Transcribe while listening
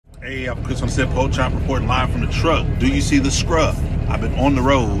Hey, I'm Chris on the set, Pork Chop reporting live from the truck. Do you see the scrub? I've been on the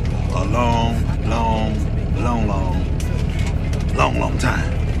road a long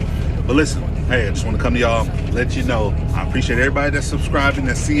time. But listen, hey, I just want to come to y'all, let you know, I appreciate everybody that's subscribing,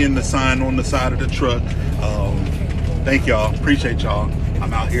 that's seeing the sign on the side of the truck. Thank y'all, appreciate y'all.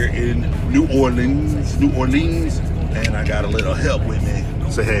 I'm out here in New Orleans, and I got a little help with me.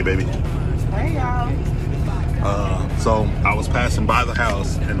 Say hey, baby. Hey, y'all. So I was passing by the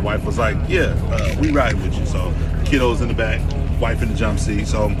house and the wife was like, yeah, we ride with you. So kiddos in the back, wife in the jump seat.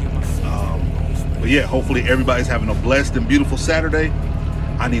 So, but yeah, hopefully everybody's having a blessed and beautiful Saturday.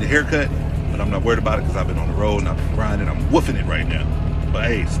 I need a haircut, but I'm not worried about it because I've been on the road and I've been grinding. I'm woofing it right now. But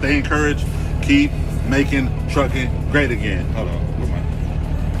hey, stay encouraged. Keep making trucking great again. Hold on, where's my?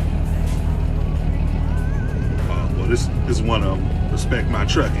 Well, this is one of them. Respect my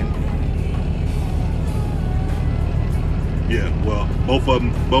trucking. Yeah, well, both of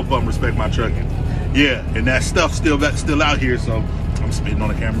them respect my trucking. Yeah, and that stuff's still out here, so I'm spitting on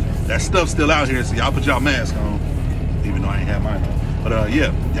the camera. That stuff's still out here, so y'all put y'all mask on, even though I ain't have mine on. But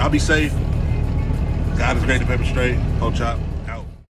yeah, y'all be safe. God is great to paper straight. Pork Chop.